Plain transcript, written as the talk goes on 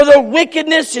their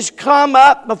wickedness is come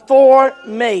up before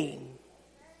me.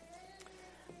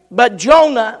 But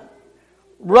Jonah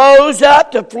rose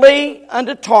up to flee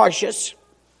unto Tarshish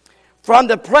from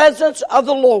the presence of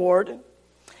the Lord,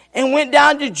 and went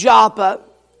down to Joppa,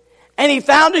 and he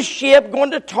found a ship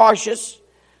going to Tarshish.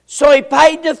 So he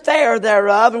paid the fare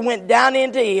thereof, and went down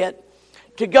into it,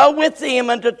 to go with them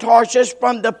unto Tarshish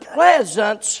from the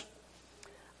presence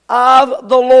of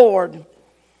the Lord.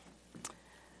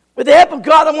 With the help of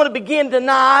God, I want to begin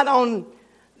tonight on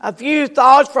a few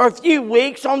thoughts for a few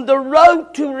weeks on the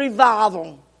road to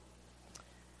revival.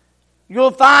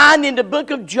 You'll find in the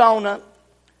book of Jonah,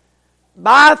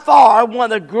 by far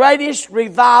one of the greatest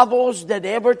revivals that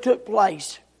ever took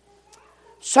place.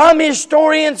 Some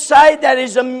historians say that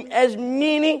as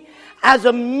many as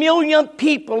 1 million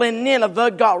people in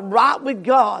Nineveh got right with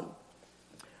God.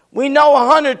 We know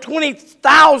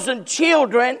 120,000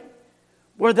 children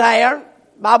were there.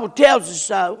 The Bible tells us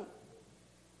so.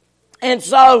 And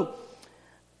so,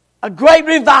 a great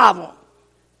revival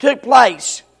took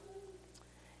place.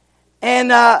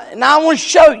 And I want to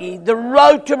show you the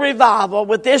road to revival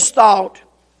with this thought.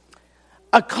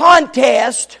 A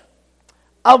contest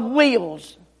of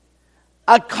wills.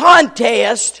 A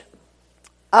contest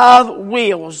of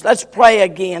wills. Let's pray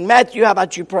again. Matthew, how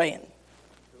about you praying?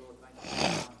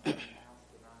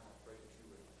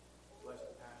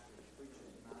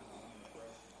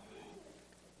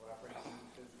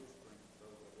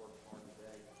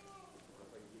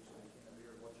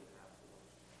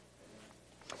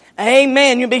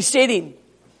 Amen. You'll be sitting.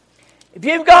 If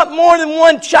you've got more than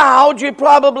one child, you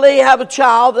probably have a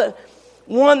child,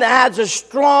 one that has a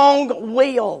strong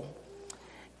will.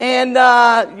 And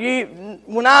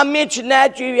when I mentioned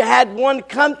that, you had one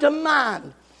come to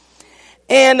mind.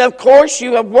 And of course,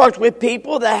 you have worked with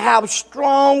people that have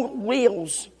strong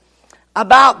wills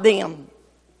about them.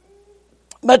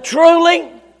 But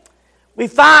truly, we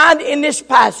find in this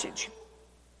passage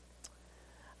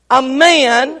a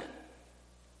man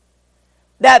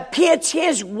that pits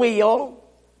his will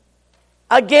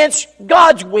against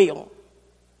God's will.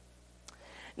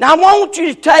 Now I want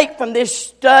you to take from this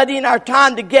study and our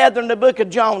time together in the book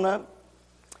of Jonah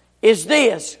is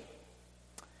this.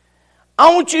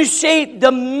 I want you to see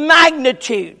the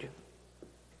magnitude,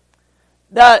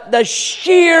 the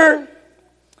sheer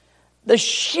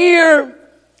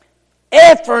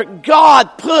effort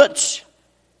God puts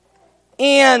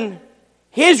in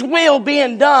His will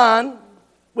being done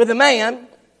with a man,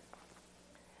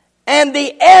 and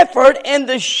the effort and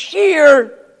the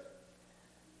sheer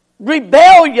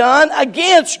rebellion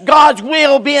against God's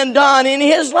will being done in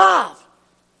his life.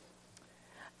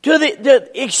 To the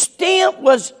extent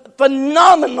was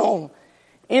phenomenal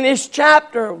in this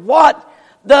chapter. What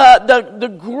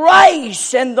the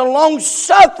grace and the long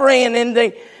suffering and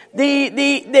the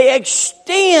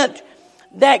extent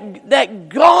that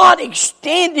God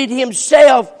extended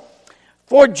Himself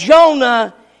for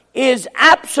Jonah is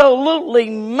absolutely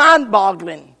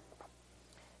mind-boggling.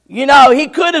 You know, he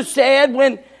could have said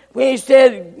when he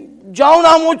said, Jonah,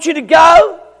 I want you to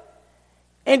go.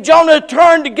 And Jonah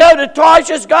turned to go to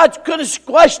Tarshish. God could have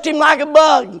squashed him like a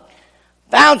bug.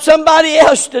 Found somebody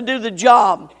else to do the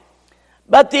job.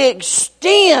 But the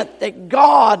extent that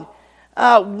God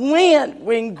went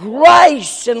in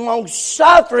grace and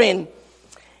long-suffering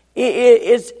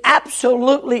is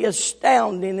absolutely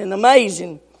astounding and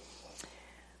amazing.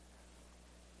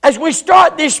 As we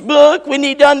start this book, we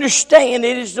need to understand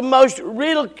it is the most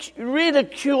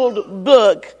ridiculed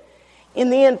book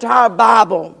in the entire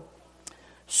Bible.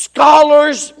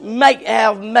 Scholars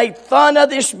have made fun of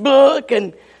this book,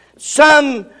 and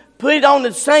some put it on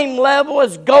the same level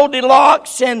as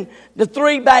Goldilocks and the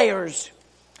Three Bears.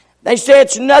 They say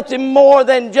it's nothing more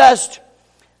than just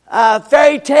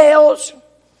fairy tales.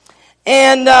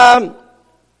 And but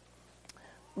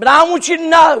I want you to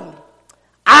know,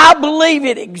 I believe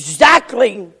it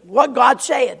exactly what God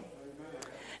said.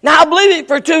 Now, I believe it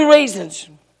for two reasons.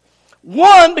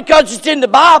 One, because it's in the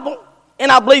Bible,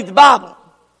 and I believe the Bible.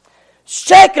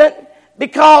 Second,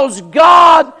 because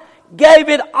God gave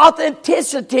it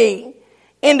authenticity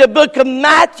in the book of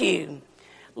Matthew.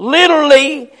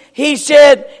 Literally, He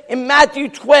said in Matthew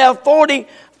 12:40,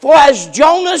 for as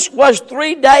Jonas was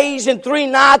 3 days and 3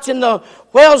 nights in the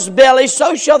whale's belly,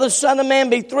 so shall the Son of Man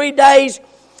be 3 days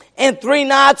and 3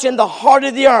 nights in the heart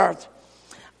of the earth.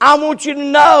 I want you to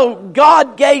know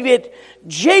God gave it,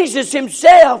 Jesus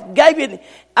Himself gave it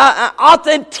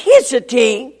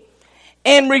authenticity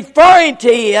and referring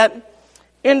to it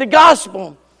in the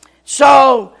gospel.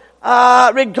 So,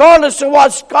 regardless of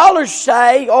what scholars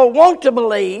say or want to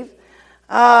believe,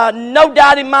 no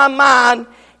doubt in my mind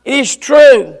it is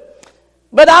true.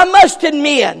 But I must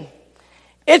admit,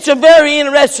 it's a very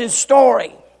interesting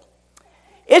story.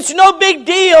 It's no big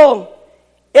deal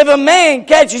if a man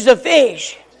catches a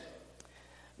fish.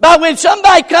 But when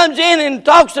somebody comes in and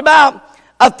talks about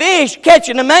a fish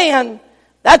catching a man,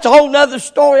 that's a whole other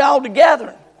story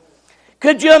altogether.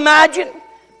 Could you imagine?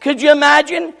 Could you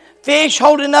imagine fish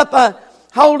holding up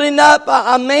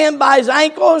a man by his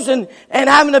ankles and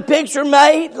having a picture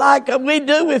made like we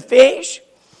do with fish?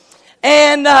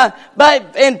 And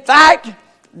but in fact,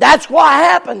 that's what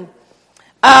happened.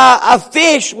 A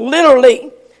fish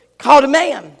literally caught a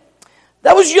man.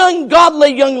 There was a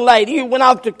godly young lady who went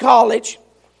off to college,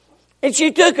 and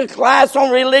she took a class on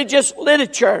religious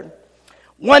literature.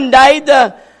 One day,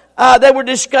 they were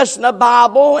discussing the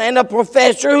Bible, and a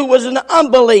professor who was an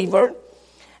unbeliever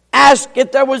asked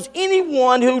if there was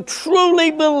anyone who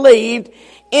truly believed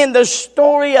in the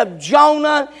story of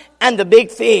Jonah and the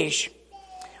big fish.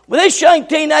 Well, this young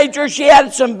teenager, she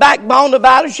had some backbone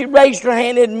about her. She raised her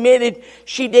hand and admitted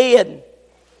she did.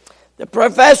 The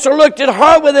professor looked at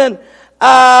her with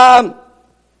an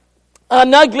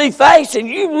ugly face. And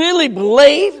you really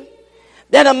believe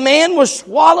that a man was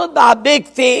swallowed by a big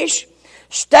fish,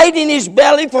 stayed in his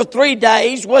belly for 3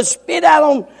 days, was spit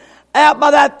out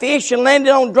by that fish and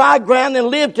landed on dry ground and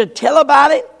lived to tell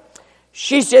about it?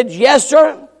 She said, yes,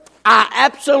 sir, I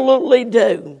absolutely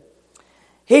do.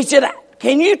 He said,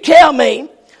 can you tell me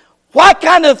what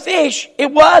kind of fish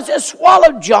it was that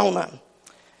swallowed Jonah?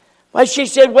 Well, she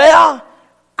said, well,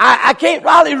 I can't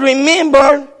really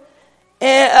remember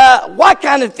what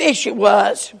kind of fish it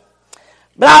was.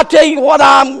 But I'll tell you what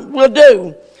I will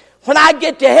do. When I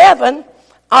get to heaven,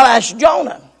 I'll ask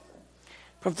Jonah.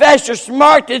 Professor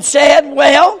smirked and said,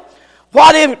 well,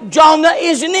 what if Jonah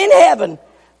isn't in heaven?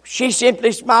 She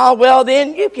simply smiled, well,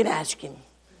 then you can ask him.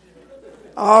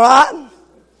 All right?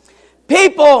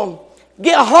 People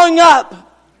get hung up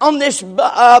on this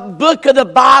book of the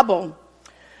Bible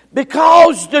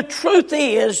because the truth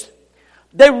is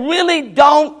they really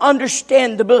don't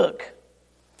understand the book.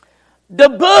 The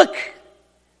book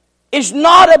is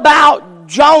not about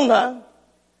Jonah.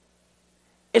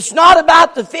 It's not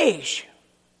about the fish.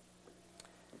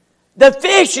 The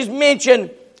fish is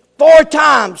mentioned 4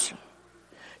 times.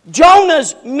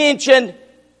 Jonah's mentioned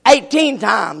 18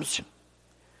 times.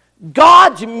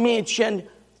 God's mentioned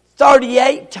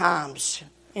 38 times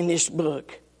in this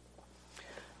book.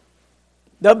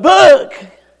 The book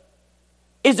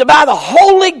is about a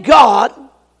holy God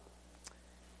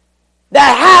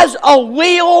that has a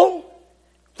will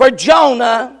for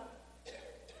Jonah,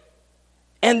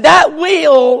 and that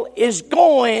will is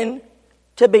going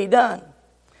to be done.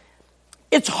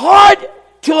 It's hard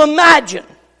to imagine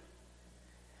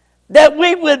that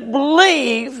we would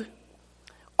believe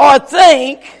or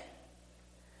think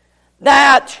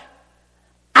that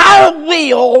our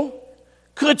will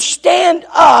could stand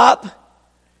up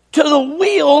to the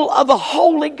will of a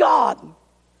holy God.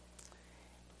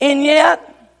 And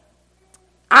yet,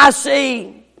 I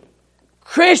see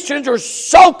Christians or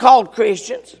so-called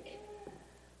Christians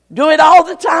do it all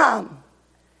the time.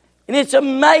 And it's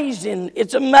amazing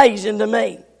to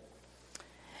me.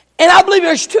 And I believe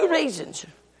there's 2 reasons.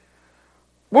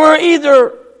 We're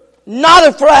either not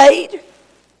afraid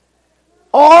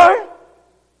or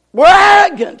we're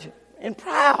arrogant and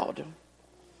proud.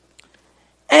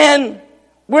 And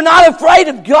we're not afraid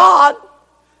of God.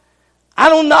 I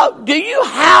don't know. Do you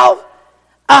have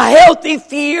a healthy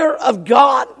fear of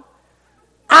God?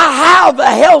 I have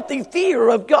a healthy fear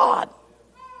of God.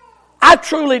 I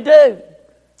truly do.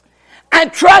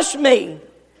 And trust me,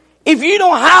 if you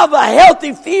don't have a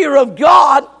healthy fear of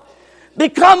God,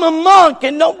 become a monk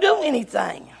and don't do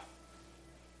anything.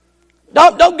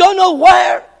 Don't go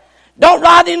nowhere. Don't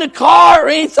ride in a car or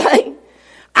anything.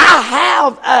 I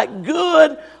have a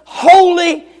good,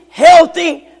 holy,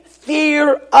 healthy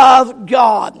fear of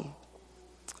God.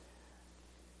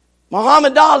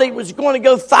 Muhammad Ali was going to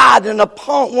go fight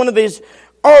one of his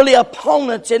early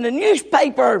opponents, and the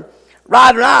newspaper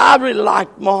writer, I really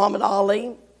liked Muhammad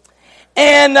Ali.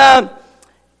 And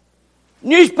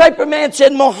newspaper man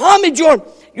said, Muhammad, your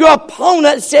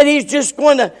opponent said he's just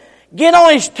going to get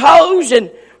on his toes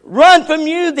and run from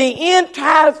you the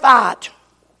entire fight.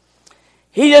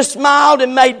 He just smiled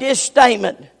and made this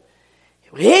statement.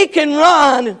 He can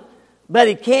run, but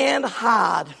he can't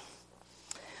hide.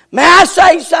 May I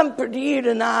say something to you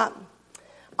tonight?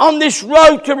 On this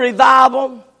road to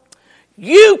revival,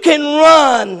 you can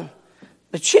run,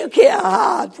 but you can't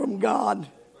hide from God.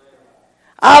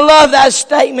 I love that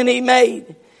statement he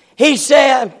made. He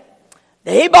said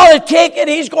that he bought a ticket,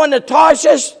 he's going to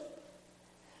Tarsus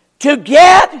to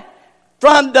get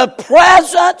from the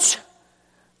presence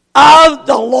of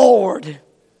the Lord.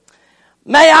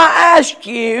 May I ask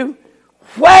you,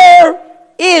 where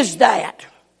is that?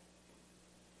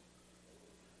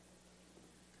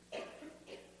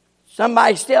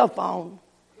 Somebody's cell phone.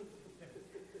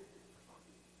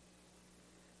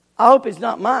 I hope it's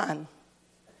not mine.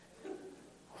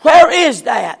 Where is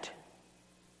that?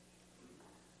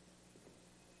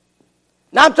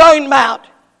 Now I'm talking about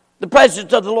the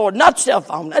presence of the Lord, not cell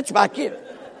phone. That's my kid.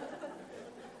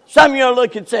 Some of you are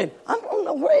looking and saying, I don't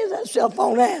know, where is that cell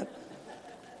phone at?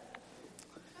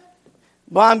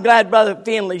 Well, I'm glad Brother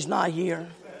Finley's not here.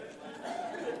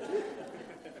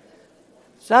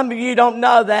 Some of you don't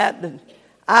know that. But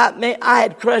I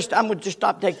had crushed, I'm going to just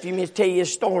stop taking a few minutes to tell you a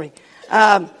story.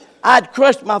 I had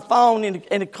crushed my phone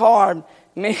in the car.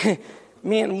 Me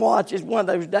and Watts, it's one of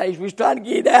those days. We was trying to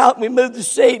get out. We moved the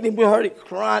seat and we heard it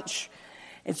crunch.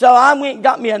 And so I went and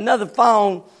got me another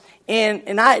phone.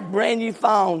 And I had a brand new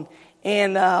phone.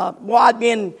 And I'd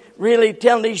been really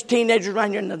telling these teenagers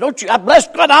around here, now don't you, I bless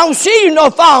God, I don't see you no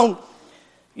phone.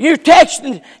 You're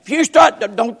texting. If you start,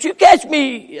 don't you catch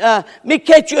me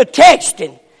catch you a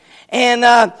texting.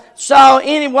 And so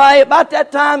anyway, about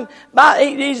that time,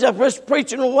 he's was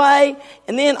preaching away,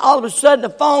 and then all of a sudden the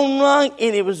phone rung,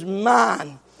 and it was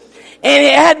mine. And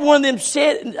it had one of them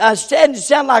settings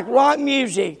sound like rock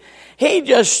music. He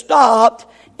just stopped,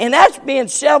 and that's been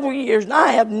several years, and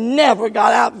I have never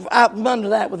got out from under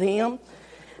that with him.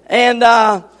 And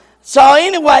so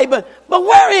anyway, but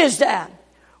where is that?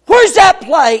 Where's that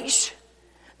place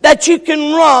that you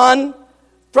can run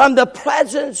from the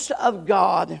presence of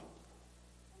God?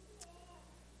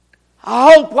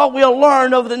 I hope what we'll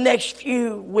learn over the next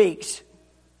few weeks.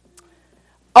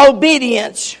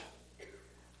 Obedience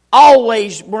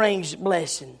always brings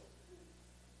blessing.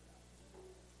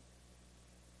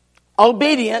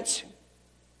 Obedience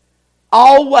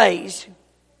always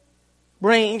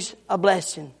brings a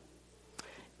blessing.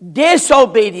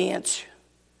 Disobedience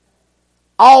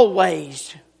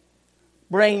always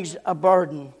brings a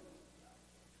burden.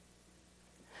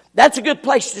 That's a good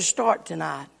place to start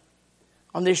tonight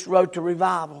on this road to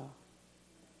revival.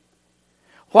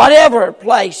 Whatever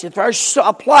place, if there's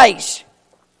a place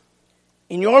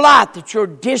in your life that you're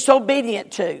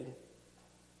disobedient to,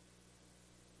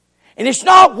 and it's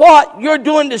not what you're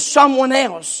doing to someone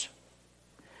else,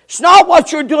 it's not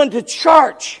what you're doing to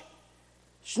church,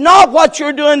 it's not what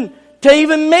you're doing to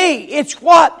even me, it's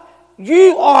what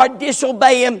you are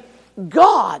disobeying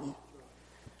God.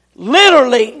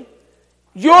 Literally,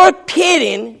 you're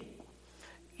pitting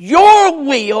your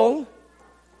will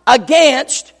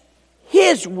against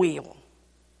His will.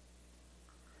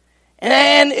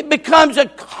 And it becomes a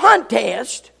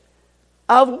contest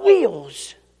of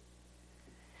wills.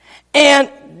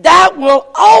 And that will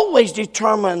always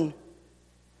determine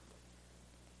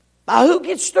by who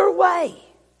gets their way.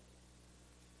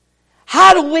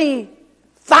 How do we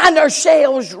find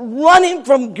ourselves running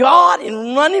from God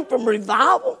and running from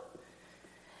revival?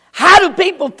 How do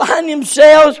people find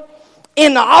themselves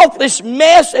in the awfulest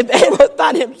mess that they ever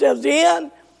find themselves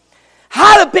in?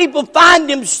 How do people find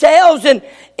themselves in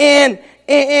a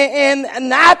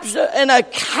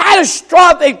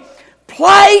catastrophic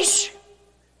place?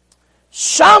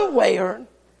 Somewhere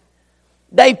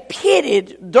they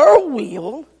pitted their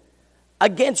will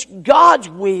against God's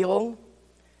will.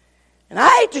 And I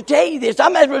hate to tell you this, I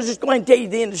might as well just go ahead and tell you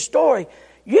the end of the story.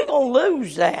 You're going to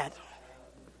lose that.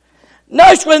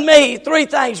 Notice with me three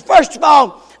things. First of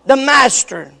all, the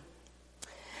master.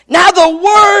 Now the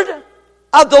word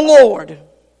of the Lord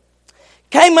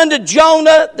came unto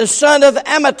Jonah, the son of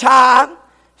Amittai,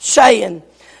 saying,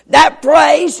 that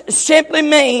phrase simply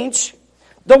means,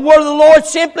 the word of the Lord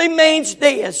simply means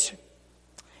this.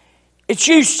 It's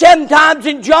used 7 times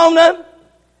in Jonah.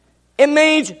 It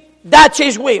means that's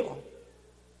His will.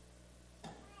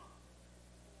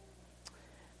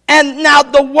 And now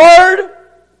the word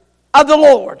of the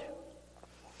Lord.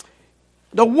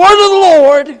 The word of the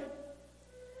Lord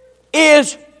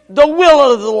is the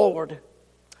will of the Lord.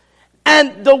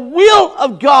 And the will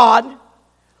of God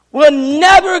will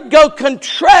never go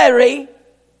contrary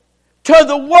to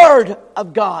the word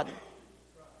of God.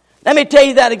 Let me tell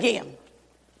you that again.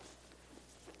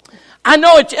 I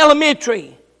know it's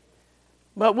elementary,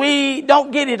 but we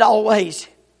don't get it always.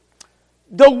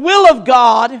 The will of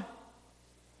God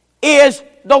is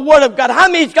the word of God. How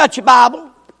many's got your Bible?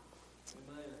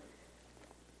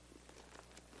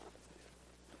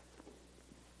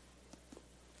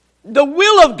 The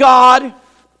will of God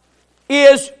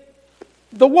is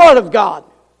the word of God.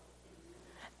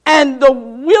 And the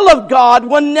will of God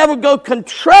will never go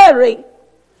contrary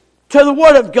to the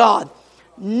word of God.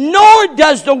 Nor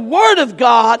does the word of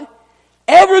God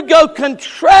ever go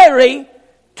contrary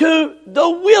to the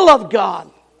will of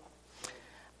God.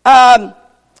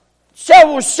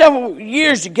 Several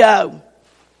years ago,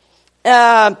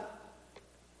 a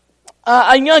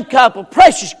young couple,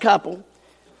 precious couple,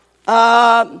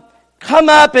 come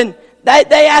up and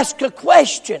they ask a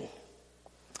question.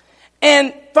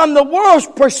 And from the world's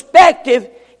perspective,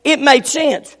 it made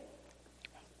sense.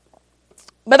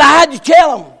 But I had to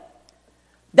tell them,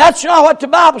 that's not what the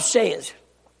Bible says.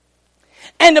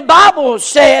 And the Bible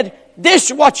said,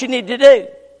 this is what you need to do.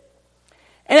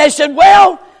 And they said,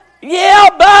 well, yeah,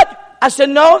 but. I said,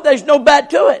 no, there's no but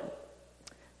to it.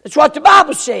 That's what the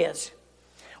Bible says.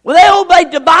 Well, they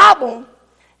obeyed the Bible,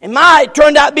 and it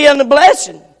turned out being a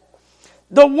blessing.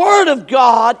 The Word of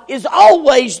God is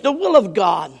always the will of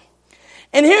God.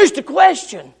 And here's the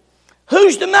question.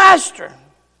 Who's the master?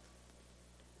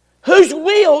 Whose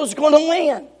will is going to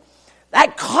win?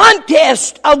 That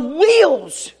contest of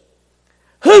wills.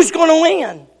 Who's going to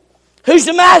win? Who's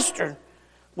the master?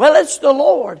 Well, it's the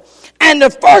Lord. And the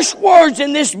first words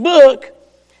in this book,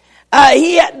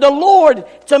 the Lord,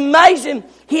 it's amazing,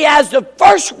 He has the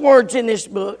first words in this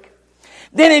book.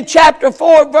 Then in chapter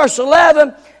 4, verse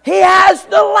 11, He has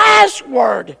the last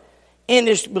word in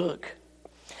this book.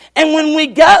 And when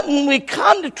we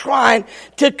come to trying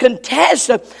to contest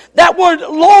that word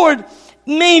Lord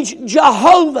means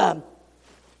Jehovah.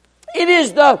 It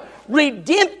is the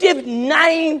redemptive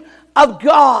name of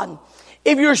God.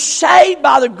 If you're saved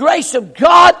by the grace of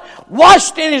God,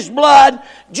 washed in His blood,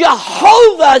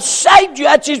 Jehovah saved you.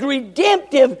 That's His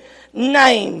redemptive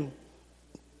name.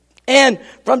 And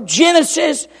from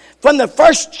the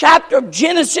first chapter of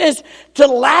Genesis to the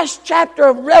last chapter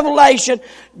of Revelation,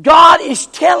 God is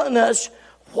telling us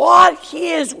what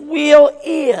His will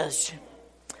is.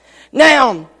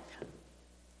 Now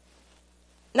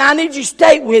I need you to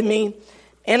stay with me.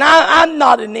 And I'm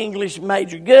not an English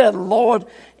major. Good Lord.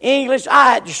 English,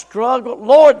 I had to struggle.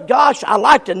 Lord, gosh, I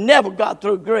like to never got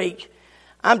through Greek.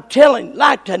 I'm telling you,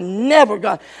 like to never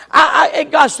got. It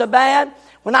got so bad.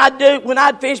 When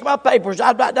I'd finish my papers,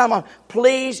 I'd write down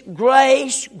please,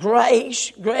 grace,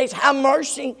 grace, grace, have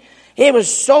mercy. It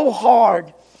was so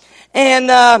hard. And,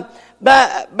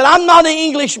 but I'm not an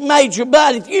English major,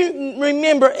 but if you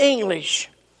remember English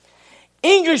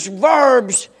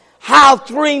verbs have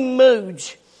three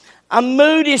moods. A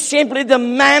mood is simply the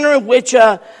manner in which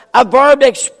a verb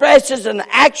expresses an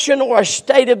action or a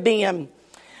state of being.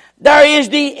 There is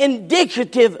the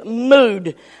indicative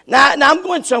mood. Now I'm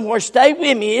going somewhere. Stay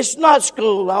with me. It's not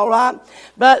school, all right?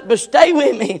 But stay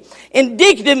with me.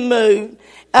 Indicative mood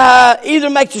either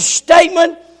makes a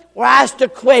statement or asks a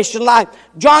question. Like,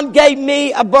 John gave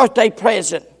me a birthday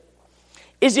present.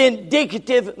 Is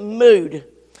indicative mood.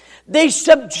 The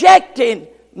subjective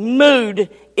mood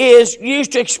is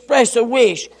used to express a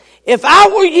wish. If I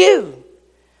were you,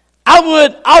 I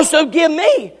would also give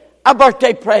me a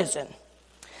birthday present.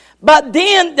 But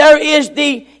then there is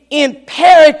the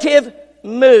imperative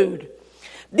mood.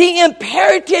 The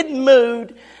imperative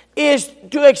mood is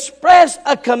to express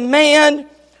a command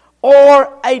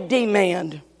or a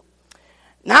demand.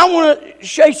 Now I want to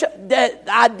show you something that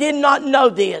I did not know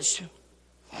this.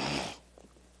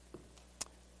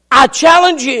 I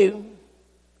challenge you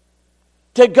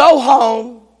to go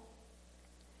home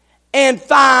and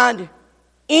find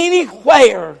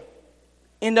anywhere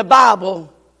in the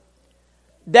Bible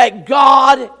that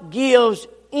God gives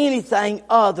anything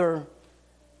other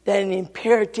than an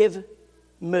imperative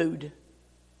mood.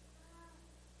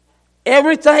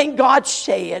 Everything God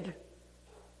said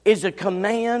is a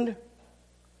command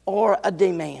or a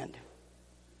demand.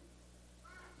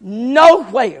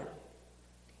 Nowhere,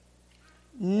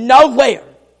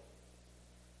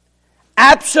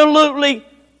 absolutely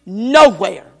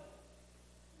nowhere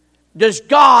does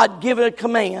God give a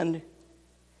command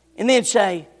and then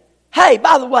say, hey,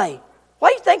 by the way, what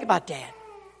do you think about that?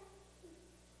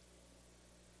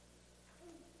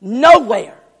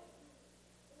 Nowhere.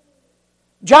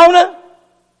 Jonah,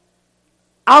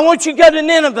 I want you to go to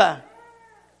Nineveh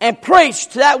and preach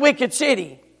to that wicked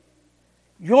city.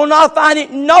 You'll not find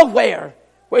it nowhere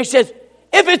where he says,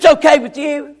 if it's okay with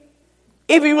you,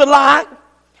 if you would like,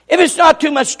 if it's not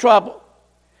too much trouble,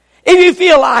 if you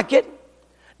feel like it,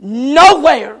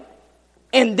 nowhere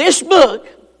in this book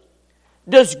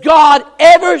does God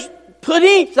ever put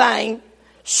anything,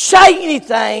 say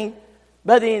anything,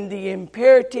 but in the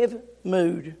imperative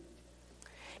mood.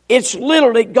 It's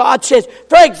literally, God says,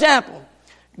 for example,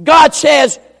 God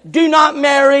says, do not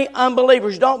marry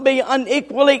unbelievers. Don't be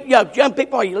unequally yoked. Young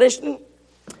people, are you listening?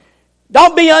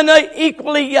 Don't be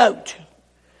unequally yoked.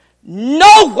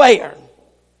 Nowhere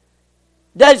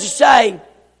does it say,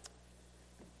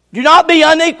 Do not be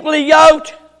unequally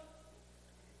yoked.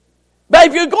 But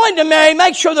if you're going to marry,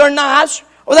 make sure they're nice,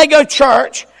 or they go to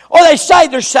church, or they say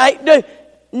they're saved.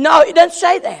 No, it doesn't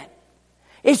say that.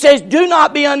 It says, do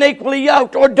not be unequally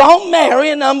yoked, or don't marry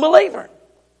an unbeliever.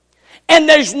 And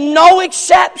there's no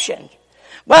exception.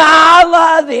 But I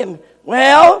love him.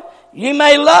 Well, you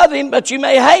may love him, but you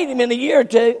may hate him in a year or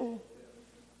two.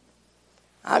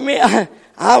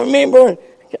 I remember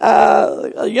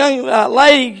a young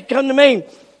lady come to me,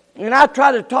 and I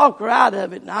tried to talk her out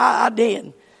of it, and I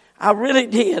did. I really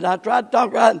did. I tried to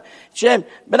talk her out. She said,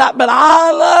 but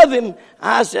I love him.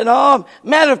 I said, oh,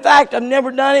 matter of fact, I've never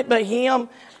done it but him.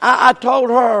 I told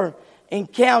her in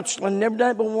counseling, never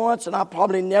done it but once, and I'll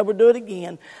probably never do it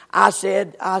again. I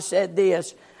said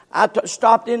this. I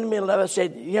stopped in the middle of it. I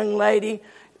said, young lady,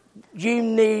 you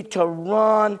need to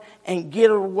run and get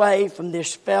away from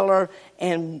this feller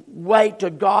and wait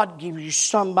till God gives you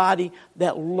somebody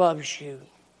that loves you.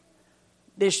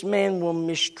 This man will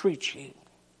mistreat you.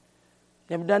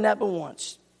 Never done that but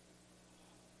once.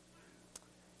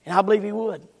 And I believe he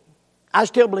would. I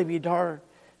still believe he'd her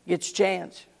gets a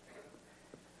chance.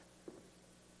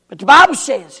 But the Bible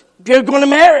says, if you're going to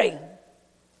marry,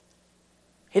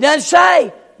 it doesn't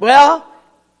say, well,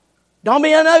 don't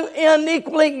be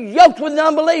unequally yoked with an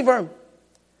unbeliever.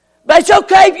 But it's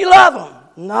okay if you love them.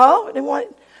 No, it didn't want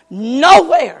it.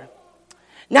 Nowhere.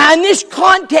 Now, in this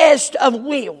contest of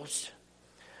wills,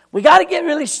 we got to get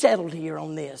really settled here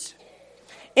on this.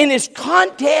 In this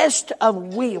contest of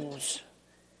wills,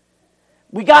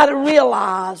 we got to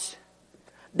realize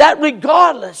that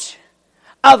regardless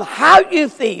of how you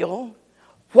feel,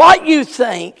 what you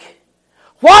think,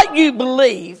 what you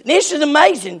believe, this is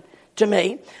amazing to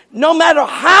me, no matter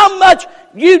how much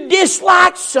you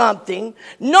dislike something,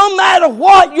 no matter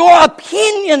what your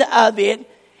opinion of it,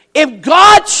 if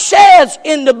God says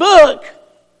in the book,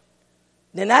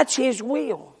 then that's His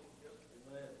will.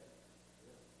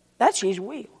 That's His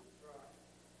will.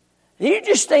 And you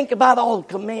just think about all the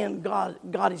commands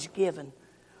God has given.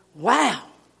 Wow.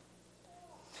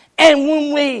 And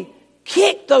when we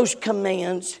kick those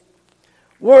commands,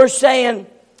 we're saying,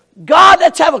 God,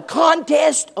 let's have a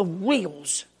contest of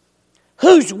wills.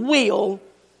 Whose will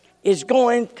is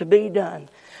going to be done?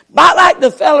 About like the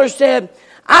fella said,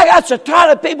 I got so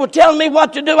tired of people telling me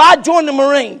what to do, I joined the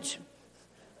Marines.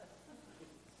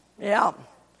 Yeah.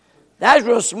 That was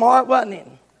real smart, wasn't it?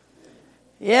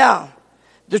 Yeah.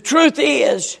 The truth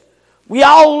is, we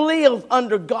all live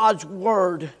under God's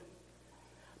word,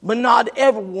 but not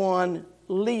everyone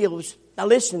lives. Now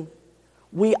listen,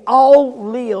 we all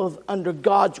live under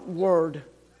God's word,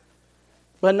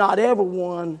 but not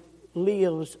everyone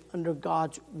lives under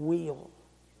God's will.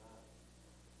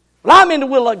 Well, I'm in the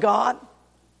will of God.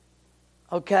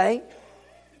 Okay.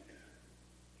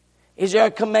 Is there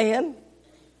a command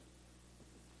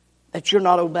that you're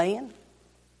not obeying?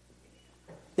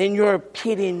 Then you're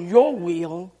pitting your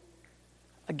will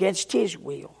against His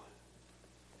will.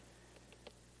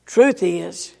 Truth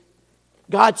is,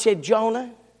 God said,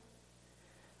 Jonah,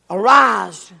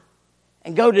 arise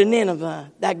and go to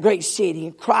Nineveh, that great city,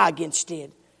 and cry against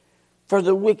it, for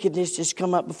the wickedness has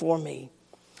come up before me.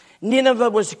 Nineveh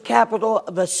was the capital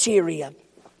of Assyria.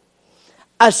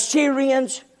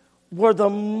 Assyrians were the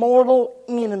mortal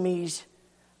enemies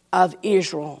of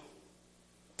Israel.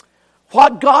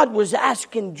 What God was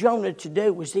asking Jonah to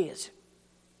do was this.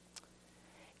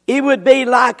 It would be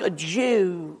like a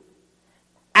Jew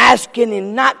asking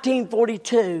in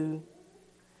 1942,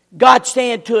 God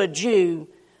saying to a Jew,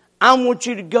 I want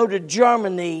you to go to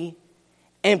Germany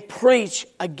and preach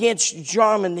against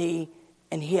Germany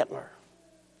and Hitler.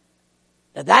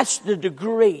 Now that's the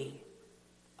degree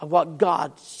of what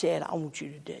God said I want you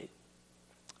to do.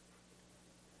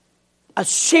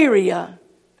 Assyria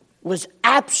was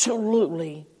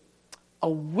absolutely a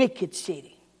wicked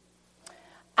city.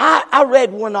 I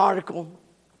read one article,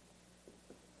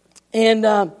 and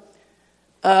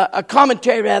a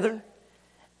commentary rather,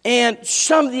 and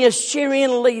some of the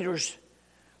Assyrian leaders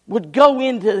would go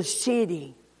into the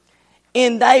city,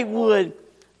 and they would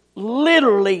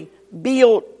literally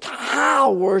build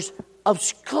towers of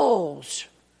skulls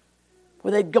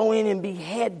where they'd go in and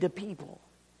behead the people.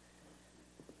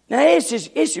 Now this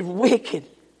is wicked.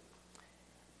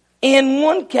 In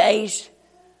one case,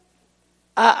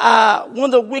 one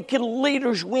of the wicked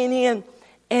leaders went in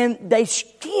and they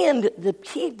skinned the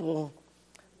people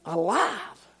alive.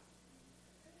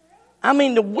 I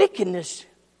mean, the wickedness.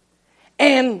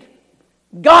 And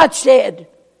God said,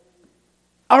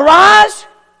 arise,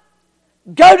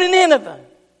 go to Nineveh.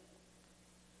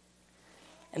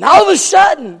 And all of a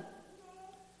sudden,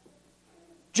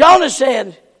 Jonah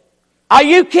said, are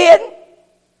you kidding?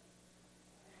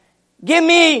 Give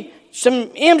me some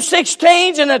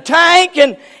M16s and a tank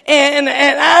and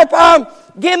air power.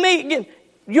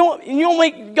 You want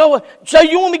me to go? So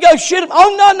you want me to go shoot them?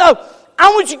 Oh no! I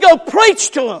want you to go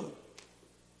preach to them.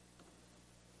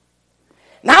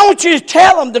 And I want you to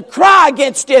tell them to cry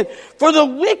against it, for the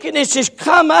wickedness has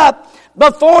come up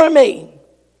before me.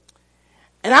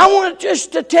 And I want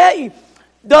just to tell you,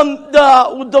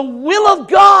 the will of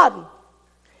God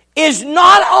is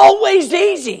not always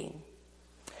easy.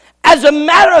 As a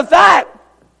matter of fact,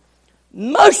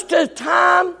 most of the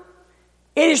time,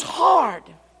 it is hard.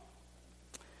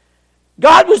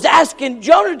 God was asking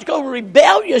Jonah to go to a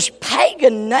rebellious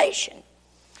pagan nation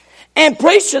and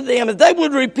preach to them. If they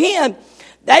would repent,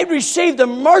 they'd receive the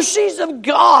mercies of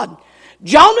God.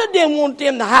 Jonah didn't want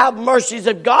them to have mercies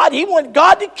of God. He wanted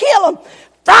God to kill them.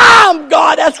 From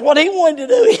God, that's what he wanted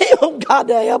to do. He wanted God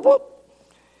to help him.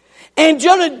 And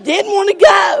Jonah didn't want to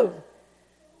go.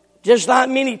 Just like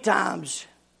many times,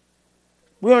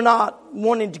 we're not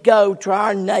wanting to go to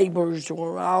our neighbors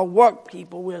or our work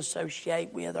people we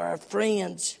associate with, or our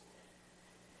friends.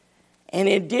 And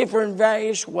in different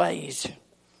various ways,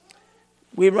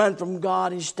 we run from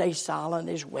God and stay silent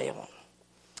as well.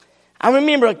 I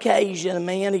remember an occasion, a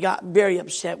man, he got very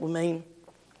upset with me.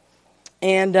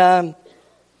 And I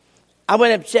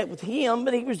wasn't upset with him,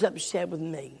 but he was upset with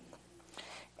me.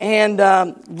 And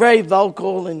very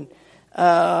vocal and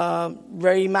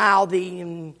very mouthy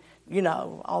and,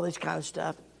 all this kind of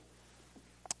stuff.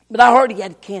 But I heard he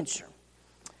had cancer.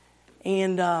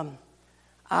 And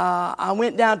I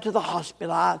went down to the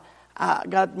hospital. I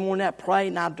got more than that prayed,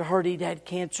 and I heard he'd had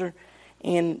cancer.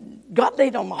 And God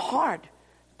laid on my heart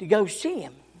to go see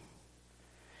him.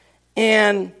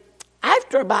 And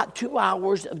after about 2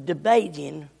 hours of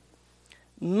debating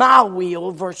my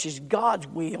will versus God's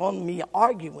will and me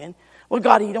arguing, well,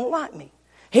 God, he don't like me.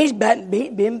 He's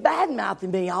been bad-mouthing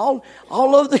me all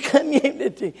over the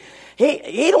community.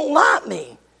 He don't like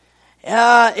me.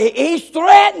 He's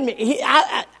threatened me.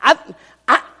 I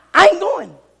ain't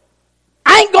going.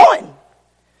 I ain't going.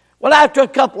 Well, after a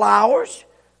couple of hours,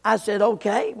 I said,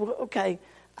 okay.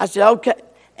 I said, okay.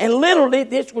 And literally,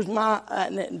 this was my,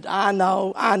 I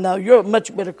know, you're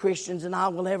much better Christians than I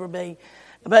will ever be.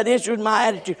 But this was my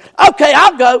attitude. Okay,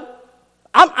 I'll go.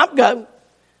 I'm go.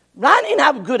 But I didn't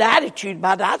have a good attitude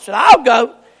about that. I said, I'll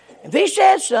go. If he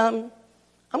says something,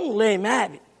 I'm going to let him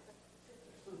have it.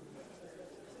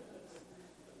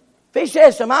 If he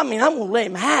says something, I'm going to let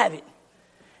him have it.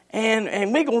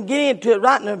 And we're going to get into it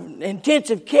right in the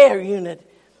intensive care unit.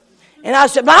 And I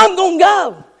said, but I'm going to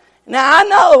go. Now,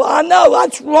 I know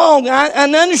that's wrong. I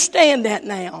understand that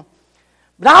now.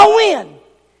 But I'll win.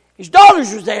 His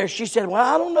daughters was there. She said, well,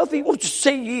 I don't know if he wants to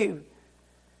see you.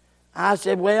 I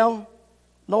said, well,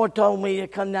 Lord told me to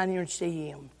come down here and see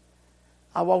him.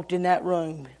 I walked in that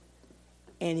room,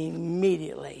 and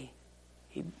immediately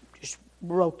he just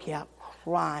broke out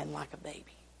crying like a baby.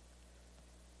 He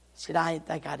said, I didn't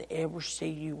think I'd ever see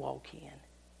you walk in.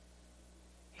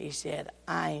 He said,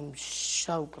 I am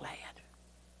so glad.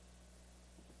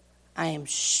 I am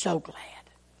so glad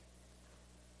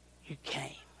you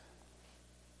came.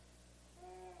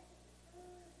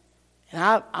 And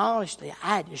I honestly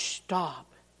had to stop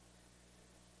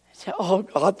and say, oh,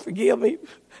 God, forgive me.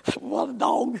 What a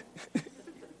dog.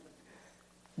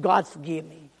 God, forgive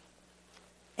me.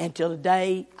 Until the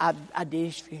day I did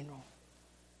his funeral.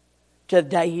 Till the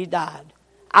day he died.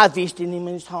 I visited him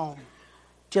in his home.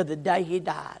 Till the day he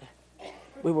died.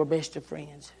 We were best of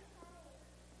friends.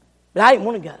 But I didn't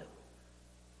want to go.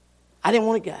 I didn't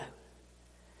want to go.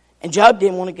 And Job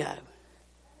didn't want to go.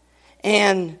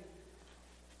 And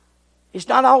it's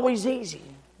not always easy.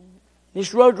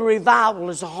 This road to revival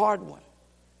is a hard one.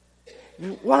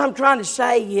 What I'm trying to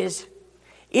say is,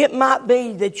 it might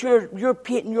be that you're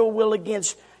pitting your will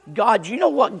against God. You know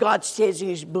what God says in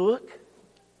his book?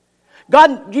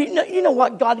 God, you know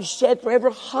what God has said for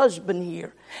every husband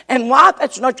here. And wife,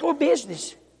 that's not your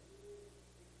business.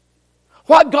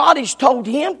 What God has told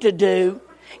him to do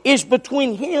is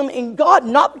between him and God,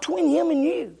 not between him and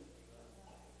you.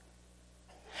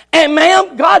 And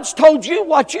ma'am, God's told you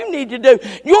what you need to do.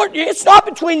 It's not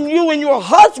between you and your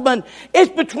husband.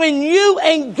 It's between you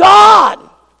and God.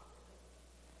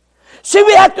 See,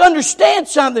 we have to understand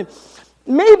something.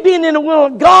 Me being in the will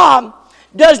of God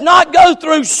does not go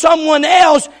through someone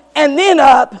else and then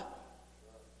up.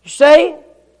 You see?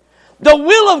 The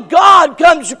will of God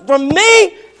comes from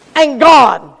me and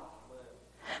God.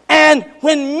 And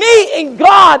when me and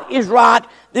God is right,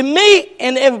 then me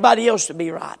and everybody else will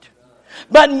be right.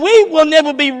 But we will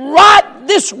never be right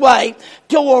this way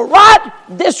till we're right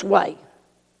this way.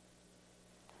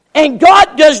 And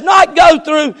God does not go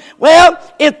through, well,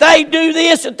 if they do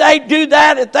this, if they do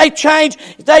that, if they change,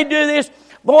 if they do this.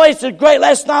 Boy, it's a great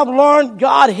lesson I've learned.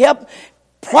 God help.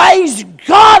 Praise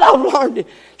God, I've learned it.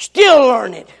 Still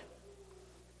learn it.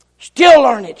 Still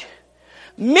learn it.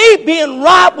 Me being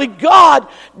right with God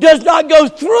does not go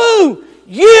through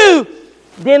you,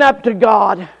 then up to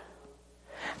God.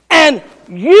 And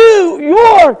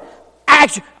your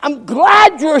action. I'm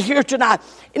glad you're here tonight.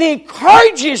 It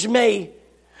encourages me.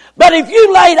 But if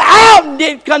you laid out and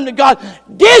didn't come to God,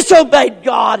 disobeyed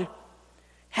God,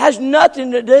 has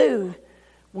nothing to do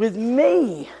with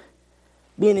me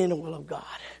being in the will of God.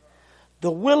 The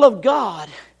will of God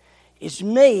is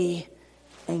me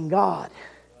and God.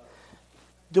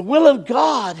 The will of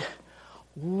God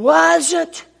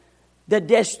wasn't the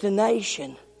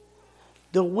destination.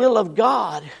 The will of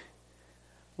God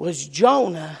was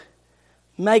Jonah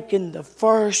making the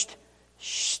first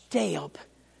step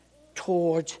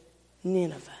towards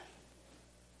Nineveh.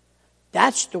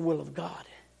 That's the will of God.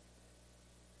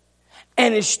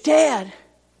 And instead,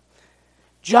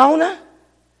 Jonah,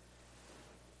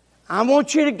 I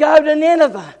want you to go to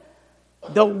Nineveh.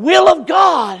 The will of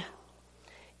God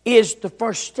is the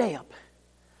first step.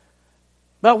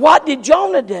 But what did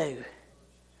Jonah do?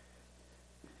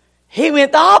 He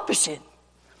went the opposite.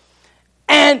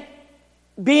 And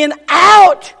being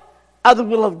out of the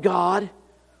will of God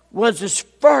was his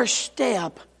first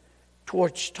step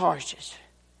towards Tarshish.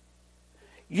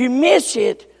 You miss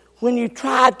it when you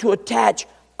try to attach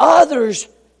others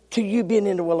to you being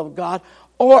in the will of God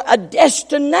or a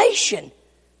destination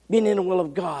being in the will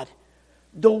of God.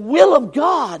 The will of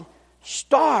God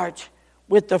starts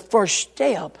with the first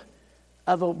step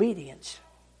of obedience.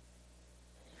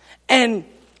 And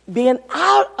being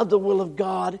out of the will of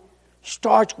God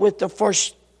starts with the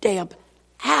first step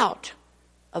out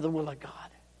of the will of God.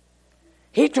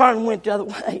 He turned and went the other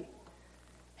way.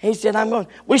 He said, I'm going.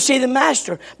 We see the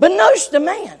master. But notice the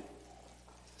man.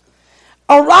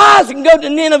 Arise and go to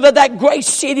Nineveh, that great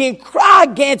city, and cry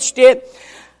against it,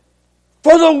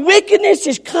 for the wickedness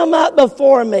has come up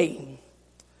before me.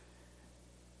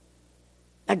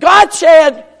 Now God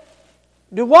said,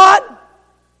 do what?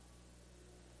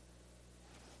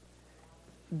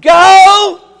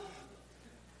 Go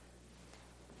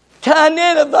to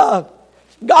Nineveh.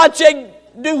 God said,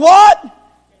 do what?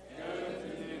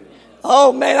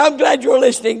 Oh man, I'm glad you're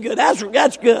listening good.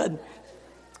 That's good.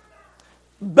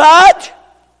 But,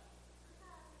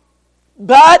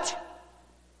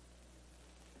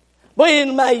 boy,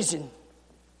 it's amazing.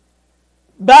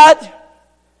 But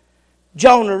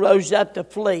Jonah rose up to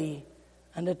flee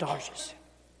unto Tarshish.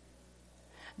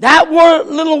 That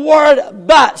little word,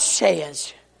 but,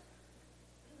 says,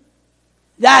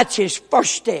 that's his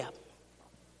first step.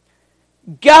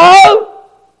 Go,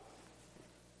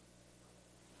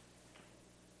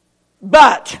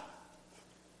 but,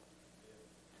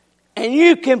 and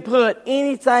you can put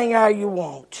anything there you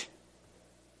want.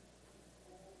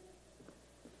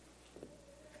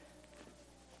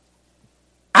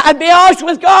 I'd be honest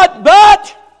with God,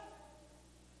 but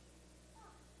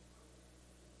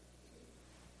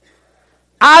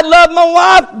I'd love my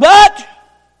wife, but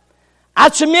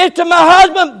I'd submit to my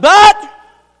husband, but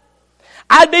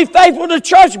I'd be faithful to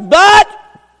church, but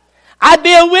I'd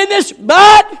be a witness,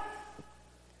 but,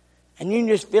 and you can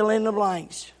just fill in the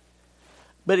blanks.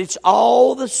 But it's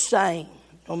all the same,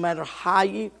 no matter how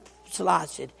you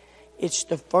slice it. It's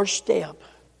the first step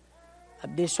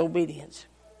of disobedience.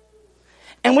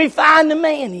 And we find the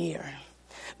man here.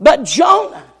 But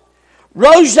Jonah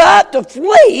rose up to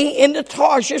flee into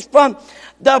Tarshish from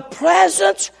the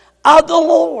presence of the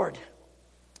Lord.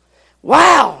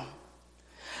 Wow.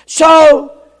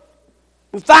 So,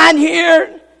 we find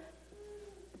here,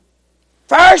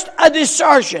 first, a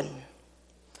desertion.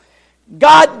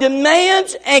 God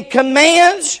demands and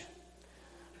commands,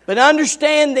 but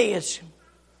understand this.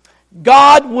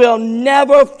 God will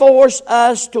never force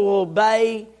us to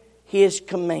obey His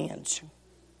commands.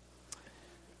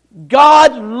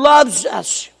 God loves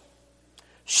us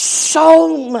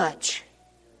so much.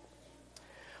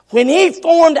 When He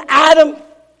formed Adam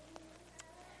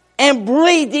and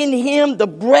breathed in him the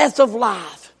breath of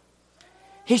life,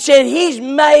 He said He's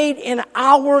made in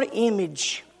our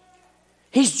image.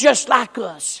 He's just like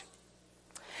us.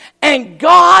 And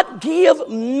God give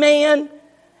men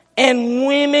and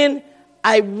women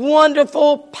a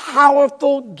wonderful,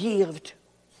 powerful gift.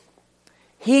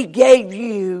 He gave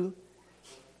you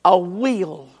a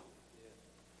will.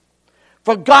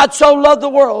 For God so loved the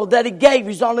world that He gave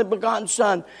His only begotten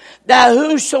Son, that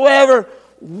whosoever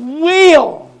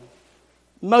will,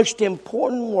 most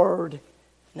important word in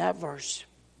that verse,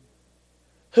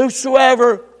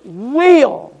 whosoever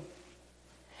will.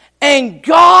 And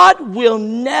God will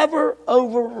never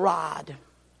override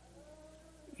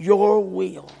your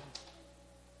will.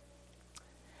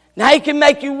 Now He can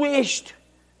make you wish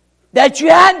that you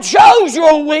hadn't chose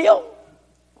your will.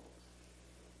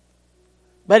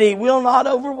 But He will not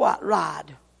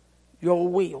override your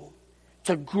will. It's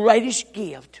the greatest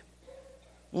gift.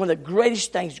 One of the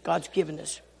greatest things God's given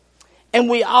us. And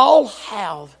we all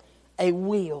have a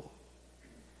will.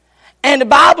 And the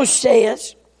Bible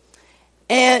says,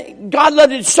 and God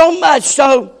loved it so much,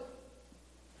 so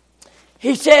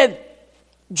He said,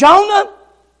 Jonah,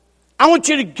 I want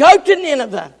you to go to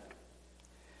Nineveh.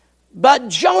 But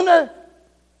Jonah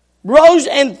rose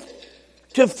and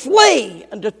to flee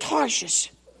unto Tarshish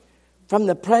from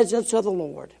the presence of the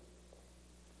Lord.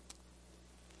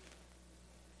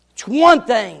 It's one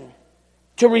thing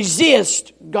to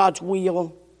resist God's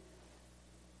will,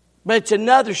 but it's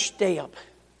another step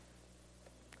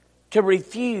to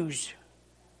refuse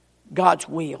God's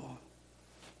will.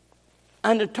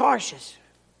 Unto Tarshish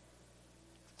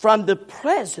from the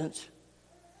presence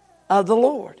of the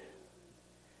Lord.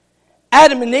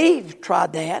 Adam and Eve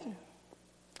tried that.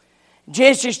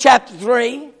 Genesis chapter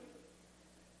 3.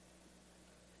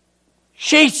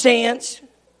 She sins.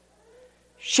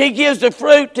 She gives the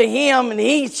fruit to him and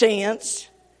he sins.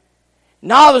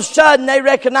 And all of a sudden they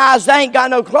recognize they ain't got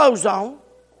no clothes on.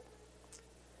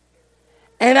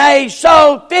 And they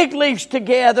sew fig leaves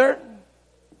together.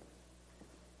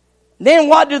 Then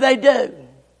what do? Adam?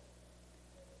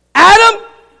 Adam?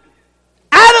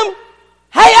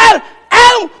 Hey Adam!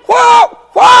 Adam, where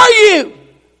are you?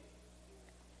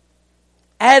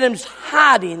 Adam's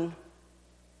hiding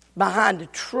behind a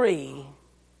tree,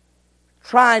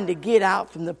 trying to get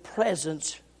out from the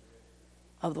presence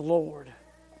of the Lord.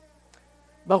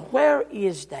 But where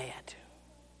is that?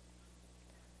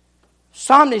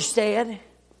 Psalmist said,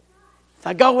 if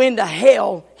I go into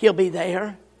hell, He'll be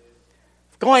there.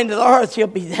 If I go into the earth, He'll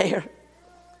be there.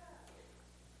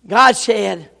 God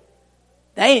said,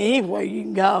 there ain't anywhere you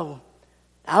can go.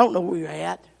 I don't know where you're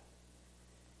at.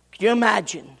 Can you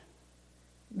imagine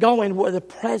going where the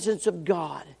presence of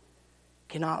God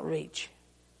cannot reach?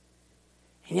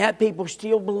 And yet people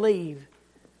still believe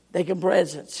they can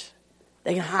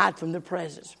hide from the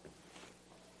presence.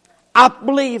 I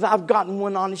believe I've gotten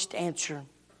one honest answer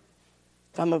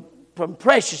from a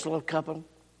precious little couple.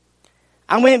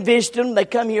 I went and visited them. They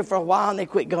come here for a while and they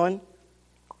quit going.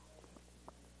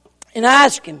 And I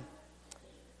asked him,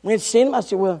 went to see him. I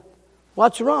said, well,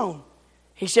 what's wrong?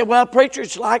 He said, well, preacher,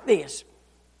 it's like this.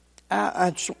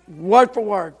 It's word for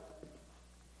word.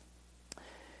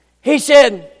 He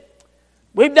said,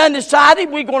 we've done decided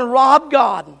we're going to rob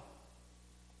God.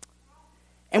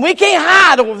 And we can't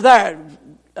hide over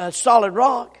there, solid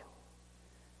rock.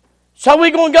 So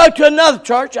we're going to go to another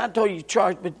church. I told you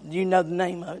church, but you know the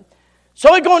name of it.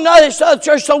 So we're going to this other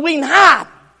church so we can hide.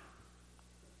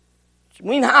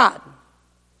 We can hide.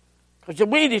 Because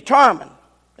we're determined.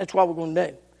 That's what we're going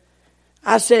to do.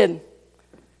 I said,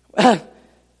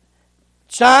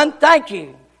 son, thank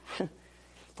you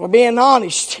for being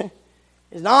honest.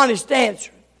 It's an honest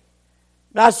answer.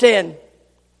 But I said,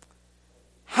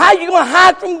 how are you going to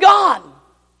hide from God?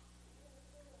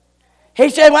 He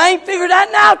said, well, I ain't figured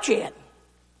that out yet.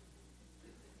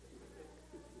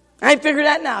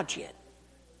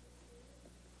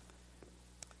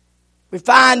 We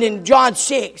find in John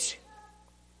 6,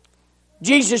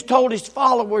 Jesus told His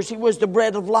followers He was the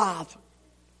bread of life.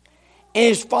 And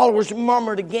His followers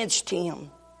murmured against Him.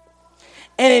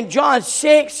 And in John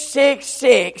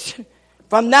 6,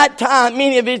 from that time,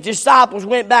 many of His disciples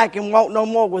went back and walked no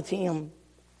more with Him.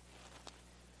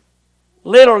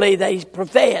 Literally, they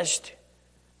professed,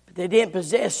 but they didn't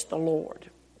possess the Lord.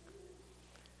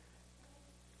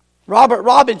 Robert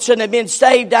Robinson had been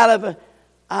saved out of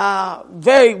a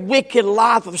very wicked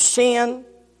life of sin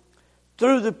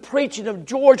through the preaching of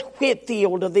George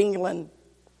Whitefield of England.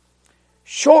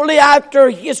 Shortly after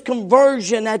his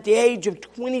conversion at the age of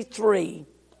 23,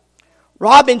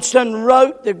 Robinson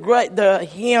wrote the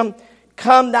hymn,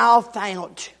 Come Thou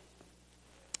Fount.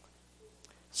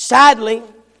 Sadly,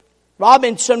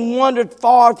 Robinson wandered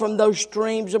far from those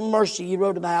streams of mercy he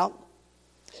wrote about.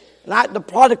 Like the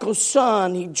prodigal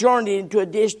son, he journeyed into a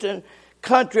distant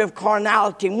country of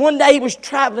carnality. One day he was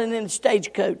traveling in a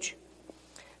stagecoach,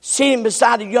 sitting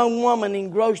beside a young woman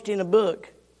engrossed in a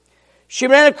book. She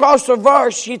ran across a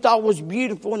verse she thought was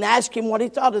beautiful and asked him what he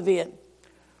thought of it.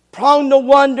 Prone to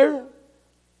wonder,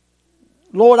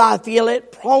 Lord, I feel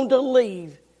it. Prone to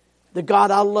leave the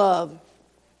God I love.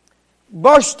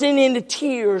 Bursting into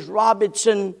tears,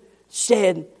 Robinson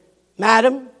said,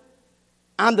 Madam,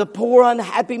 I'm the poor,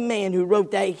 unhappy man who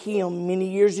wrote that hymn many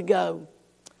years ago.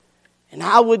 And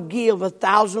I would give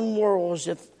 1,000 worlds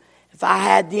if I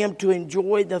had them to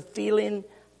enjoy the feelings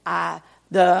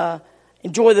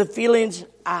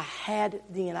I had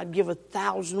then. I'd give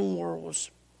 1,000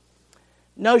 worlds.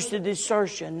 Notice the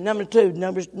desertion. Number 2,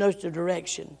 notice the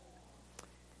direction.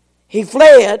 He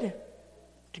fled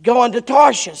to go into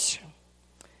Tarshish.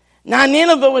 Now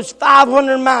Nineveh was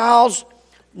 500 miles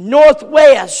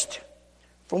northwest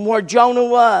from where Jonah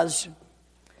was.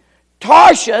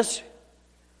 Tarshish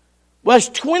was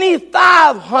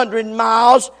 2,500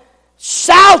 miles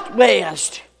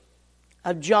southwest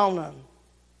of Jonah.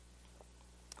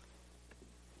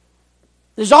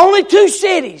 There's only 2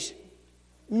 cities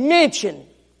mentioned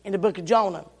in the book of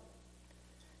Jonah: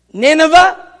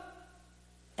 Nineveh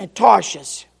and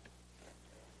Tarshish.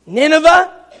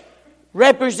 Nineveh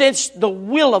represents the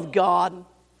will of God,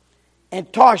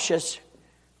 and Tarshish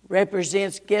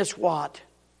represents, guess what?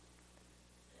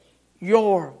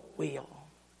 Your will.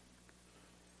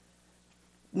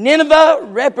 Nineveh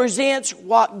represents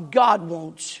what God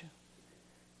wants.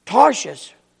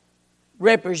 Tarshish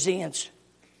represents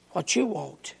what you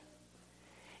want.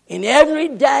 In every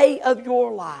day of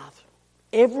your life,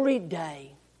 every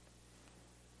day,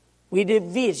 we did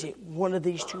visit one of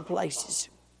these 2 places.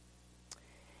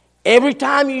 Every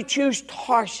time you choose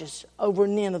Tarshish over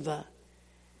Nineveh,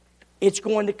 it's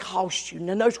going to cost you.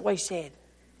 Now notice what he said.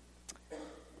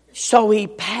 So he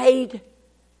paid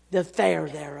the fare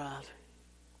thereof.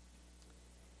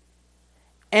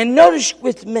 And notice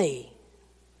with me,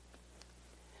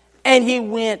 and he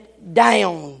went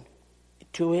down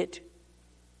to it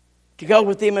to go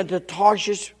with him into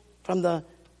Tarshish from the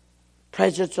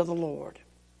presence of the Lord.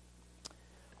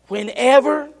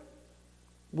 Whenever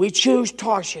we choose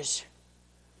Tarshish,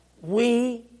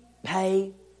 we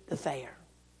pay the fare.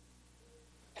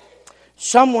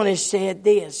 Someone has said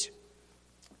this: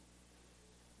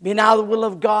 being out of the will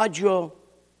of God, you'll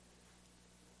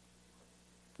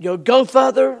go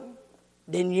further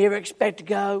than you ever expect to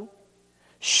go,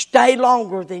 stay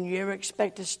longer than you ever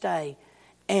expect to stay,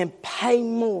 and pay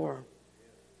more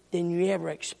than you ever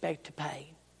expect to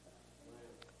pay.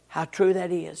 How true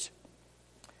that is.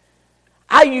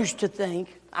 I used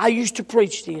to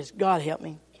preach this, God help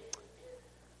me.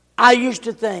 I used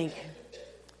to think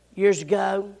years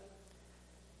ago,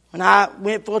 when I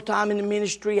went full time in the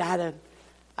ministry, I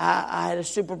had a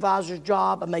supervisor's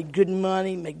job. I made good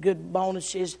money, made good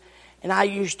bonuses. And I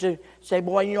used to say,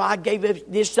 boy, I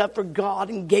gave this up for God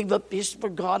and gave up this for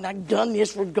God. And I've done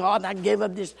this for God and I gave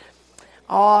up this.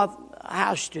 Oh,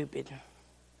 how stupid.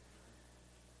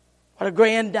 What a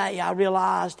grand day. I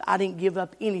realized I didn't give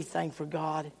up anything for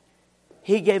God.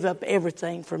 He gave up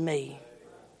everything for me.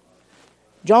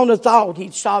 Jonah thought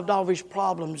he'd solved all of his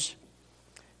problems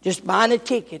just buying a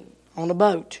ticket on a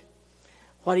boat.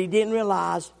 What he didn't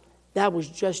realize, that was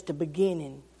just the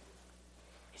beginning.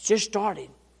 It just started.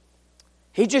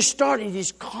 He just started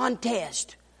his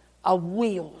contest of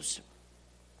wills.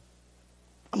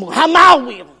 I'm going to have my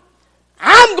will.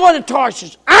 I'm going to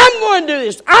Tarshish. I'm going to do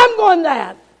this. I'm going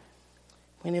that.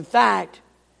 When in fact,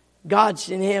 God's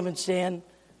in heaven saying,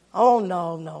 oh,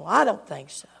 no, I don't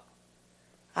think so.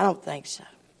 I don't think so.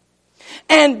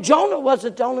 And Jonah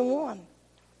wasn't the only one.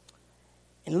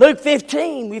 In Luke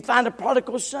 15, we find a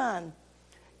prodigal son.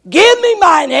 Give me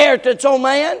my inheritance, oh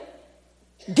man.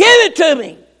 Give it to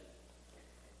me.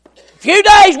 A few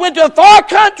days, went to a far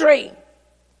country.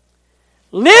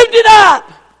 Lived it up.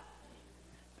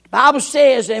 The Bible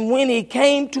says, and when he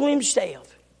came to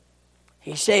himself,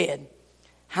 he said,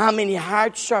 how many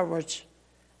hired servants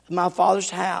of my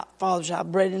father's house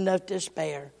have bread enough to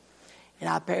spare, and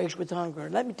I perish with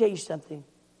hunger. Let me tell you something.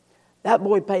 That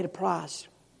boy paid a price.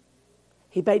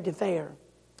 He paid the fare.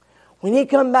 When he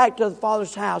come back to the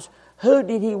father's house, who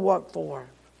did he work for?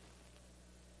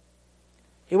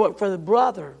 He worked for the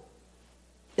brother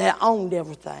that owned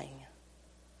everything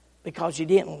because he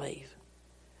didn't leave.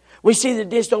 We see the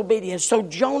disobedience. So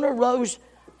Jonah rose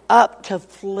up to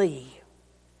flee.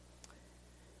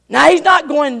 Now he's not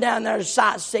going down there to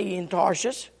sightsee in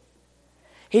Tarshish.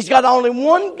 He's got only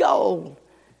one goal.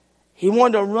 He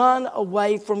wanted to run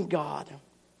away from God.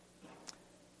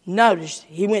 Notice,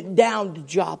 he went down to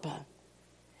Joppa.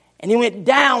 And he went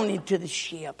down into the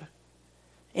ship.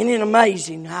 Isn't it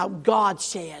amazing how God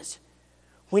says,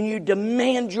 when you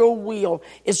demand your will,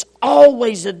 it's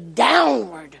always a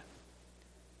downward.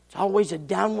 It's always a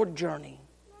downward journey.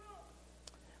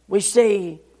 We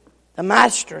see the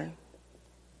master.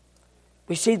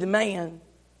 We see the man.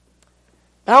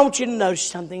 But I want you to notice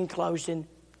something in closing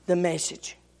the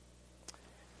message.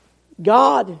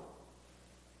 God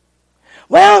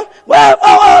Well,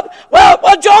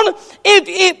 Jonah, if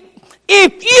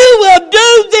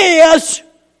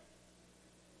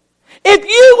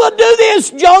you will do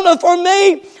this, Jonah, for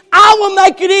me, I will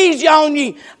make it easy on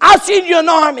you. I'll send you an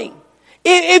army.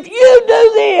 If you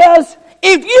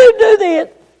do this,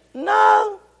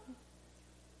 no.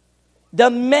 The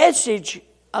message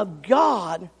of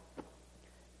God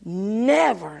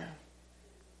never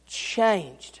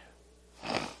changed.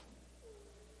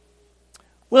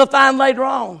 We'll find later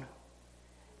on.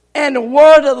 And the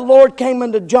word of the Lord came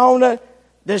unto Jonah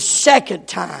the second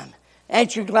time.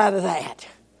 Ain't you glad of that?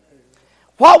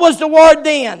 What was the word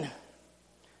then?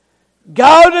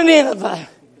 Go to Nineveh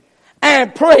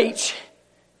and preach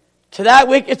to that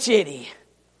wicked city.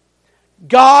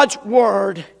 God's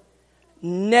word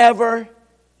never,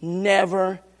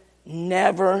 the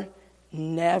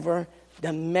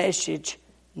message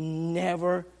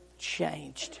never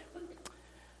changed.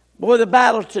 Boy, the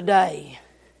battle today,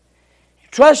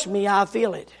 trust me, I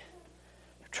feel it.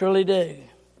 I truly do.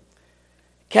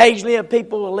 Occasionally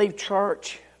people will leave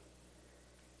church,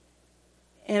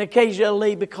 and occasionally they'll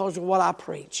leave because of what I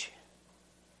preach.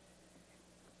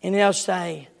 And they'll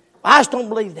say, I just don't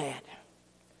believe that.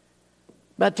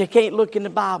 But they can't look in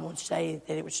the Bible and say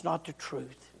that it was not the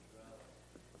truth.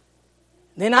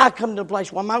 Then I come to a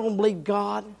place, well, am I going to believe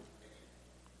God?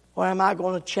 Or am I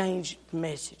going to change the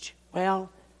message?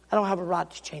 Well, I don't have a right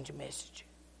to change a message.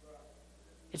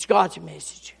 It's God's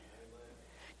message.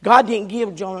 God didn't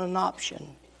give Jonah an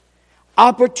option.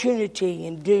 Opportunity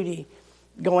and duty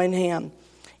go in hand.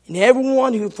 And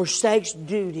everyone who forsakes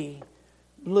duty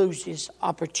loses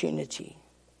opportunity.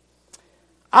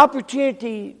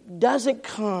 Opportunity doesn't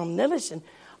come. Now listen,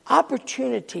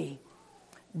 opportunity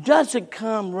doesn't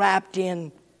come wrapped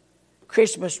in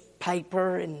Christmas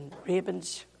paper and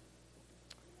ribbons.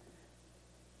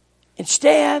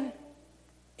 Instead,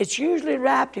 it's usually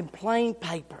wrapped in plain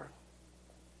paper.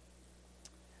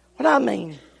 What I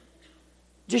mean,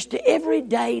 just the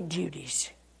everyday duties.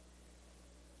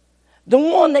 The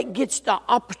one that gets the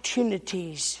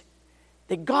opportunities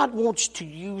that God wants to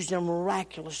use in a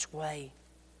miraculous way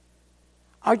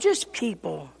are just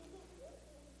people.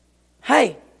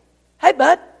 Hey,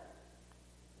 bud,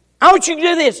 I want you to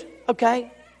do this.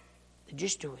 Okay,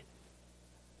 just do it.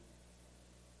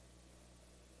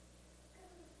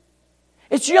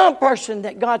 It's a young person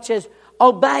that God says,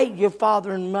 obey your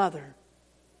father and mother.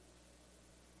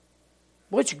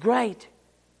 Well, it's great.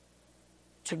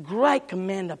 It's a great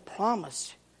command of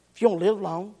promise if you don't live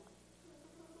long.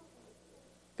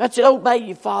 God said, obey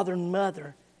your father and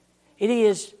mother. It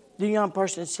is the young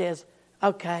person that says,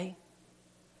 okay.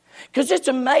 Because it's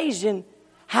amazing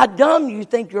how dumb you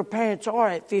think your parents are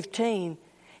at 15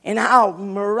 and how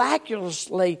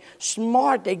miraculously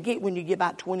smart they get when you get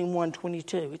about 21,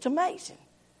 22. It's amazing.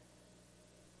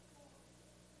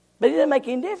 But it doesn't make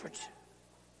any difference.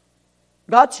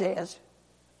 God says,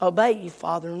 obey your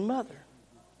father and mother,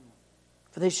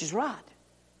 for this is right.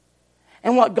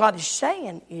 And what God is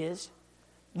saying is,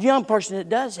 the young person that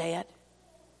does that,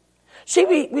 see,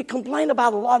 we complain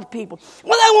about a lot of people.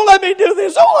 Well, they won't let me do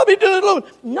this. They won't let me do it alone.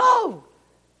 No.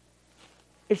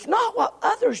 It's not what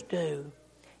others do.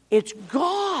 It's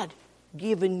God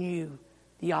giving you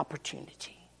the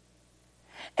opportunity.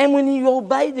 And when you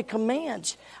obey the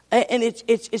commands, and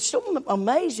it's so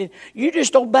amazing, you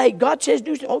just obey. God says,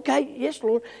 do something. Okay, yes,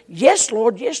 Lord. Yes,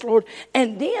 Lord. Yes, Lord.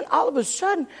 And then all of a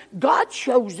sudden, God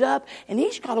shows up, and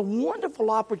He's got a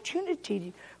wonderful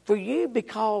opportunity for you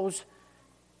because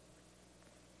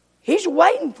He's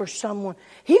waiting for someone.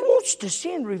 He wants to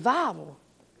send revival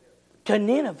to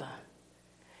Nineveh.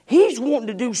 He's wanting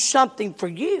to do something for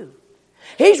you.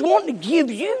 He's wanting to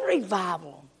give you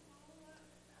revival.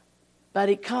 But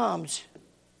it comes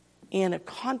in a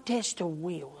contest of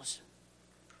wills.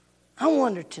 I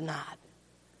wonder tonight,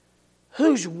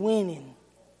 who's winning?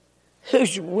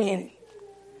 Who's winning?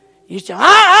 You say,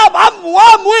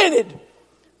 I'm winning.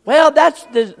 Well, that's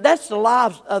the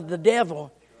lives of the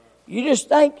devil. You just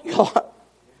think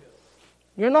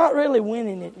you're not really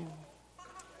winning it.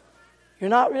 You're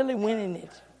not really winning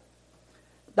it.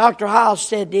 Dr. Hiles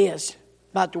said this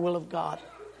about the will of God.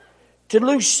 To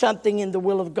lose something in the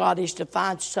will of God is to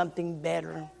find something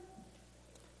better.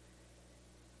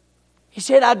 He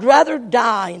said, I'd rather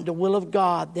die in the will of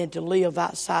God than to live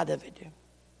outside of it.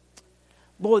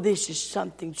 Boy, this is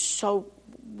something so...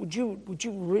 Would you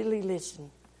really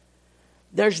listen?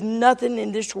 There's nothing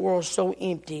in this world so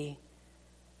empty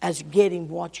as getting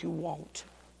what you want.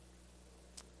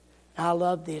 I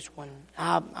love this one.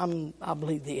 I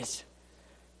believe this.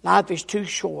 Life is too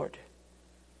short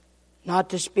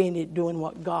not to spend it doing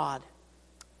what God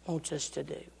wants us to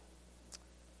do.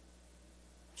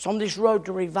 So on this road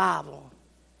to revival,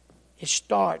 it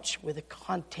starts with a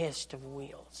contest of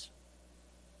wills.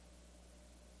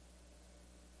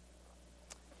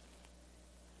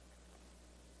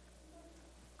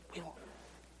 We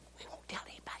won't tell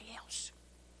anybody else.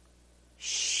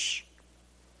 Shh.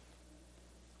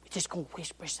 We're just going to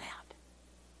whisper this out.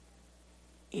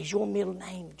 Is your middle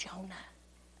name Jonah?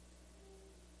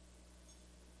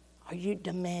 Are you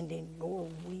demanding your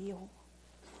will?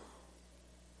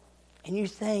 And you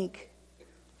think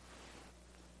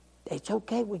it's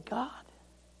okay with God?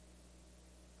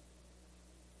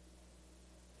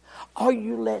 Are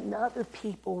you letting other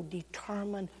people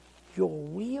determine your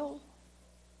will?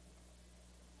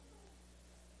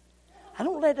 I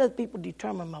don't let other people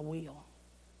determine my will.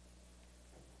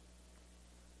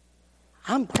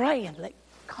 I'm praying, let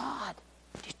God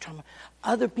determine.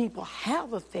 Other people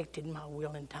have affected my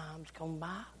will in times gone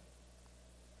by.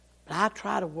 But I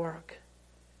try to work.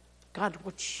 God,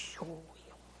 what's your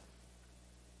will?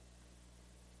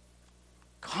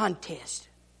 Contest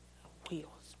of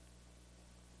wills.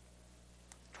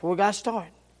 That's where we got to start.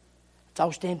 Let's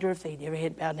all stand to our feet, every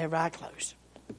head bowed and every eye closed.